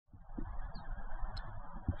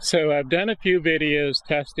So I've done a few videos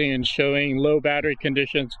testing and showing low battery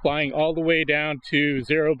conditions, flying all the way down to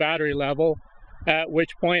 0 battery level, at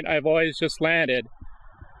which point I've always just landed.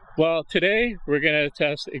 Well, today we're going to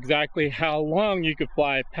test exactly how long you could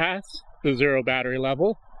fly past the 0 battery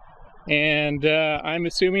level. And I'm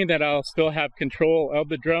assuming that I'll still have control of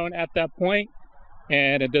the drone at that point,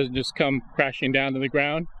 and it doesn't just come crashing down to the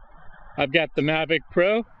ground. I've got the Mavic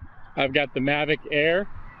Pro, I've got the Mavic Air,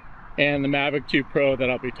 and the Mavic 2 Pro that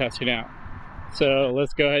I'll be testing out. So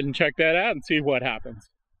let's go ahead and check that out and see what happens.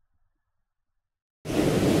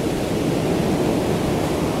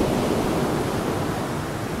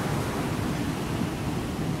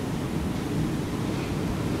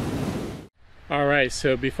 Alright,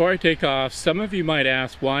 so before I take off, some of you might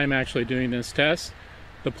ask why I'm actually doing this test.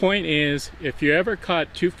 The point is, if you're ever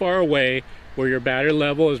caught too far away where your battery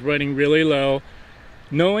level is running really low,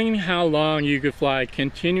 knowing how long you could fly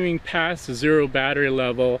continuing past the 0 battery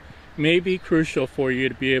level may be crucial for you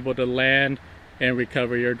to be able to land and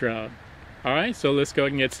recover your drone. Alright, so let's go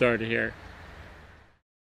and get started here.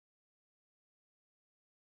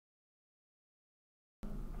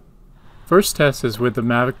 First test is with the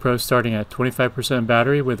Mavic Pro starting at 25%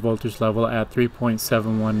 battery with voltage level at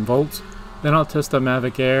 3.71 volts. Then I'll test the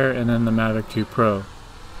Mavic Air and then the Mavic 2 Pro.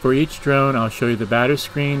 For each drone, I'll show you the battery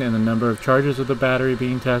screen and the number of charges of the battery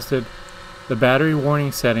being tested. The battery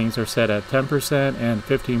warning settings are set at 10% and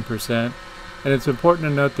 15%, and it's important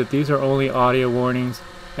to note that these are only audio warnings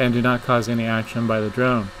and do not cause any action by the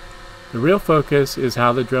drone. The real focus is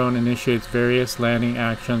how the drone initiates various landing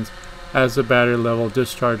actions as the battery level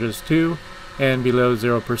discharges to and below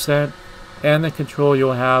 0%, and the control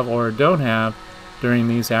you'll have or don't have during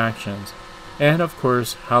these actions. And of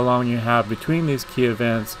course, how long you have between these key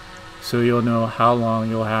events, so you'll know how long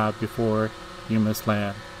you'll have before you must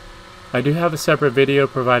land. I do have a separate video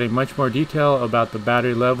providing much more detail about the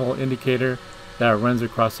battery level indicator that runs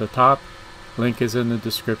across the top. Link is in the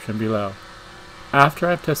description below. After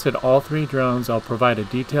I've tested all 3 drones, I'll provide a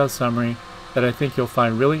detailed summary that I think you'll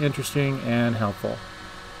find really interesting and helpful.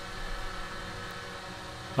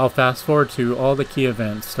 I'll fast forward to all the key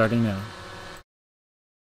events starting now.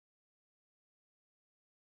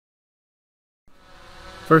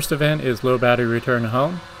 First event is low battery return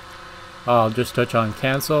home. I'll just touch on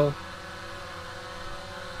cancel,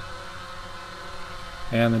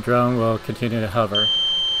 and the drone will continue to hover.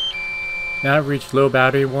 Now I've reached low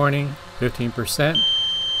battery warning, 15%,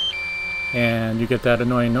 and you get that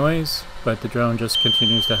annoying noise, but the drone just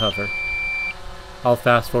continues to hover. I'll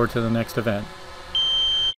fast forward to the next event.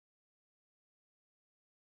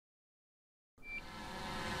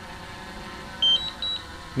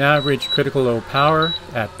 Now I've reached critical low power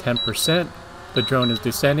at 10%. The drone is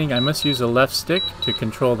descending. I must use the left stick to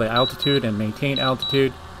control the altitude and maintain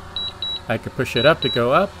altitude. I can push it up to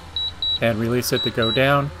go up and release it to go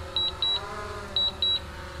down.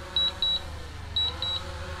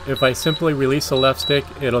 If I simply release the left stick,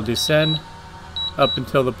 it'll descend up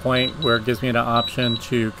until the point where it gives me the option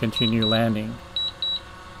to continue landing.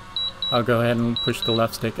 I'll go ahead and push the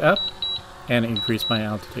left stick up and increase my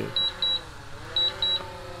altitude.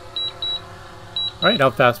 Alright,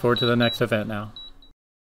 I'll fast forward to the next event now.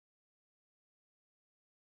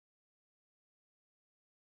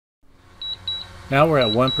 Now we're at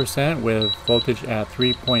 1% with voltage at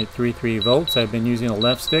 3.33 volts. I've been using the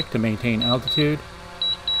left stick to maintain altitude.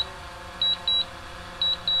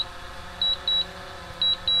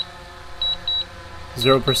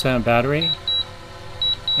 %, battery,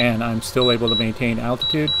 and I'm still able to maintain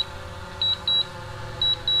altitude.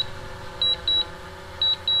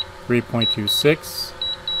 3.26,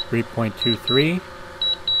 3.23,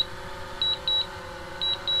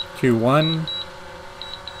 21,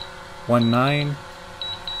 19,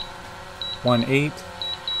 18,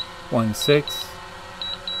 16,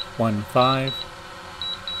 15,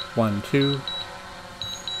 12,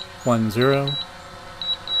 10.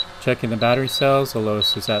 Checking the battery cells, the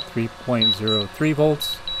lowest is at 3.03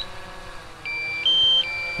 volts.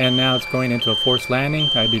 And now it's going into a forced landing.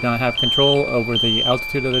 I do not have control over the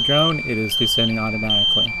altitude of the drone. It is descending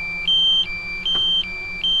automatically.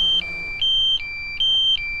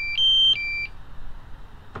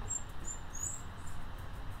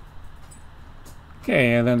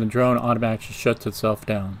 Okay, and then the drone automatically shuts itself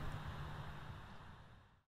down.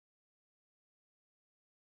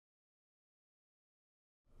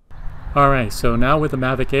 Alright, so now with the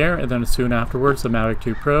Mavic Air and then soon afterwards the Mavic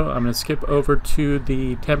 2 Pro, I'm going to skip over to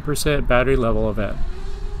the 10% battery level event.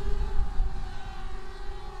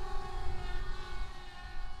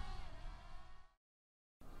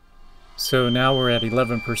 So now we're at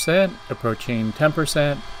 11%, approaching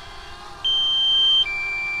 10%.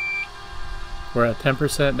 We're at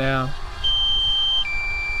 10% now.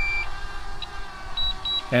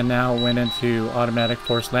 And now went into automatic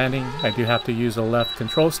forced landing. I do have to use a left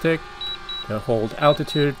control stick to hold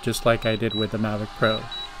altitude, just like I did with the Mavic Pro.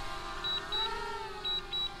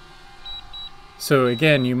 So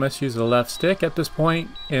again, you must use the left stick at this point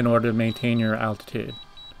in order to maintain your altitude.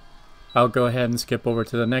 I'll go ahead and skip over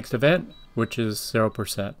to the next event, which is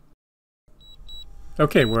 0%.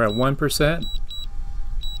 Okay, we're at 1%.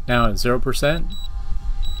 Now at 0%.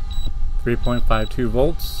 3.52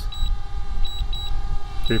 volts.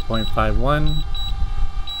 3.51.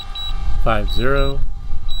 50.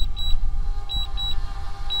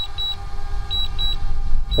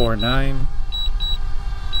 49.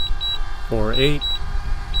 48.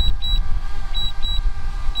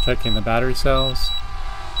 Checking the battery cells.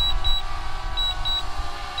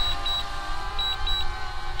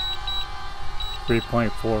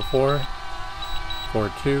 3.44.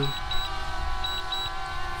 42.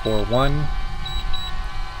 41.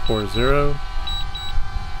 40.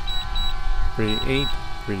 38.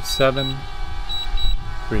 37.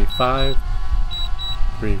 35.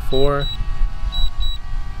 34.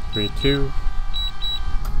 32.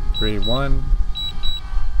 31.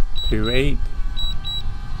 28.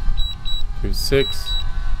 26.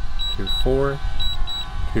 24.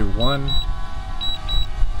 21.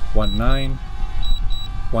 19.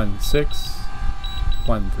 16.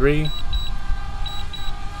 13.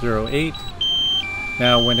 08.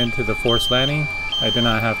 Now went into the forced landing. I do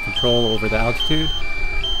not have control over the altitude.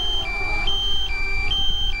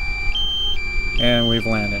 And we've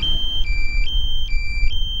landed.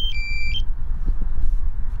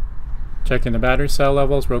 Checking the battery cell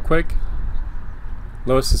levels real quick.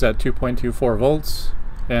 Lowest is at 2.24 volts,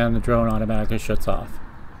 and the drone automatically shuts off.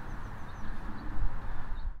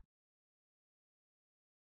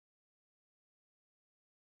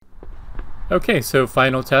 Okay, so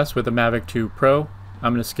final test with the Mavic 2 Pro.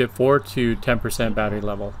 I'm going to skip forward to 10% battery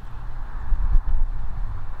level.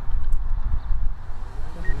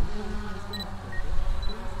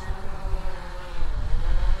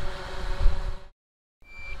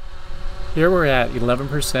 Here we're at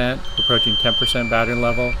 11%, approaching 10% battery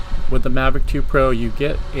level. With the Mavic 2 Pro, you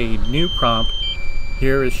get a new prompt.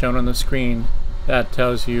 Here is shown on the screen that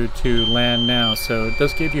tells you to land now. So it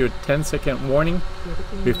does give you a 10-second warning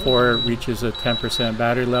before it reaches a 10%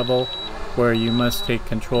 battery level, where you must take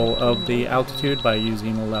control of the altitude by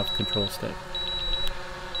using the left control stick.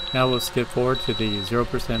 Now we'll skip forward to the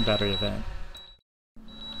 0% battery event.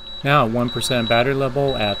 Now 1% battery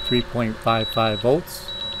level at 3.55 volts.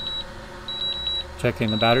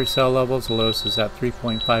 Checking the battery cell levels, the lowest is at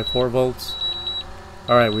 3.54 volts.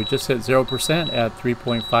 Alright, we just hit 0% at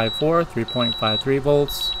 3.54, 3.53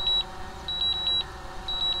 volts,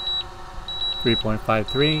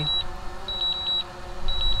 3.53,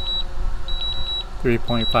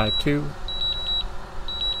 3.52,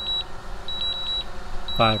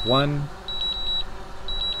 51,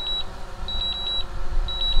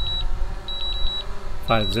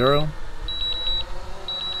 50,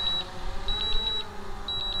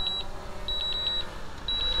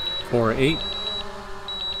 48,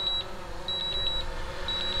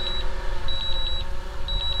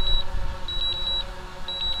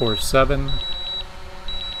 47,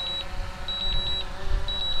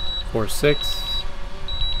 46,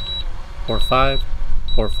 45,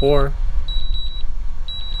 44,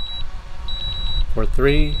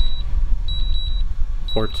 43,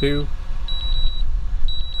 42,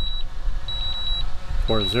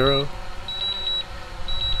 40,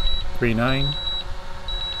 39,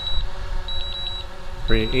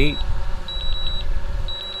 38,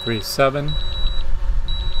 37,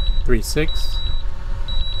 36,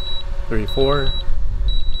 34,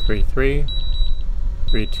 33,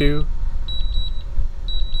 32.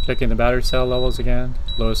 Checking the battery cell levels again.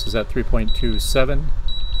 Lowest is at 3.27,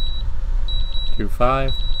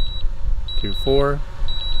 25, 24,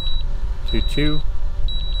 22,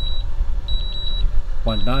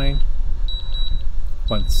 19,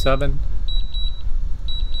 17,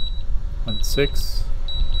 16,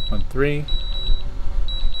 13,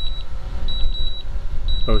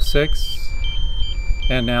 06.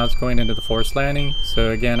 And now it's going into the forced landing. So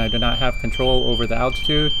again, I do not have control over the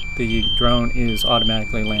altitude. The drone is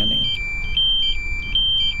automatically landing.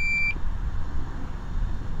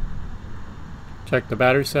 Check the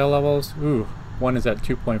battery cell levels. Ooh, one is at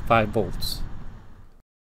 2.5 volts.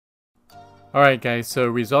 Alright guys, so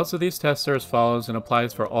results of these tests are as follows and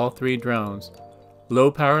applies for all three drones.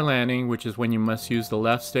 Low power landing, which is when you must use the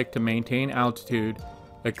left stick to maintain altitude,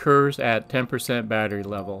 occurs at 10% battery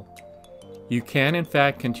level. You can in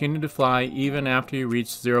fact continue to fly even after you reach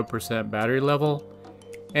 0% battery level,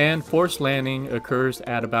 and forced landing occurs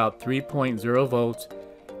at about 3.0 volts.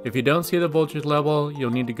 If you don't see the voltage level,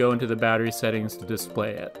 you'll need to go into the battery settings to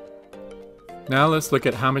display it. Now let's look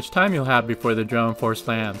at how much time you'll have before the drone forced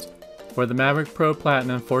lands. For the Mavic Pro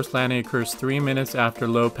Platinum, forced landing occurs 3 minutes after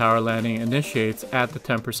low power landing initiates at the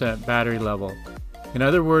 10% battery level. In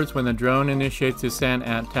other words, when the drone initiates descent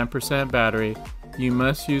at 10% battery, you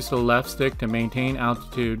must use the left stick to maintain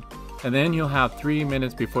altitude, and then you'll have 3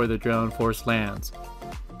 minutes before the drone forced lands.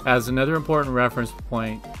 As another important reference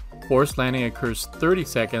point, forced landing occurs 30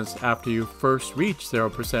 seconds after you first reach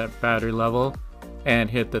 0% battery level and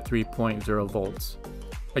hit the 3.0 volts.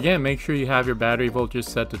 Again, make sure you have your battery voltage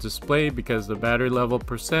set to display because the battery level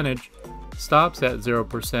percentage stops at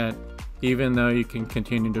 0% even though you can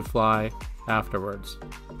continue to fly afterwards.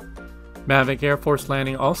 Mavic Air forced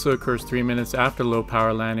landing also occurs 3 minutes after low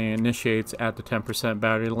power landing initiates at the 10%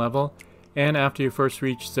 battery level, and after you first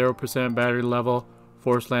reach 0% battery level,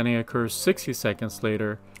 forced landing occurs 60 seconds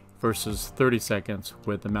later versus 30 seconds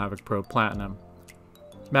with the Mavic Pro Platinum.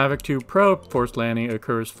 Mavic 2 Pro forced landing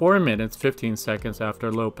occurs 4 minutes 15 seconds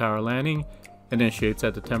after low power landing initiates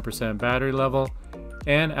at the 10% battery level,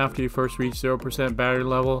 and after you first reach 0% battery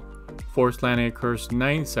level, forced landing occurs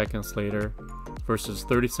 90 seconds later versus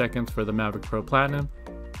 30 seconds for the Mavic Pro Platinum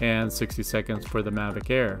and 60 seconds for the Mavic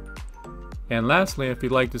Air. And lastly, if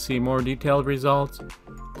you'd like to see more detailed results,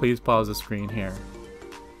 please pause the screen here.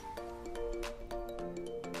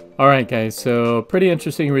 Alright guys, so pretty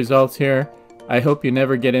interesting results here. I hope you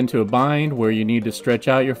never get into a bind where you need to stretch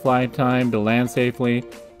out your flight time to land safely,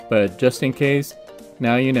 but just in case,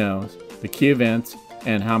 now you know the key events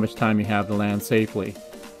and how much time you have to land safely.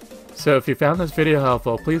 So if you found this video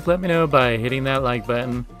helpful, please let me know by hitting that like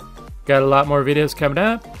button. Got a lot more videos coming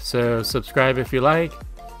up, so subscribe if you like.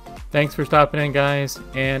 Thanks for stopping in guys,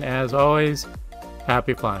 and as always,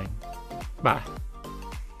 happy flying. Bye.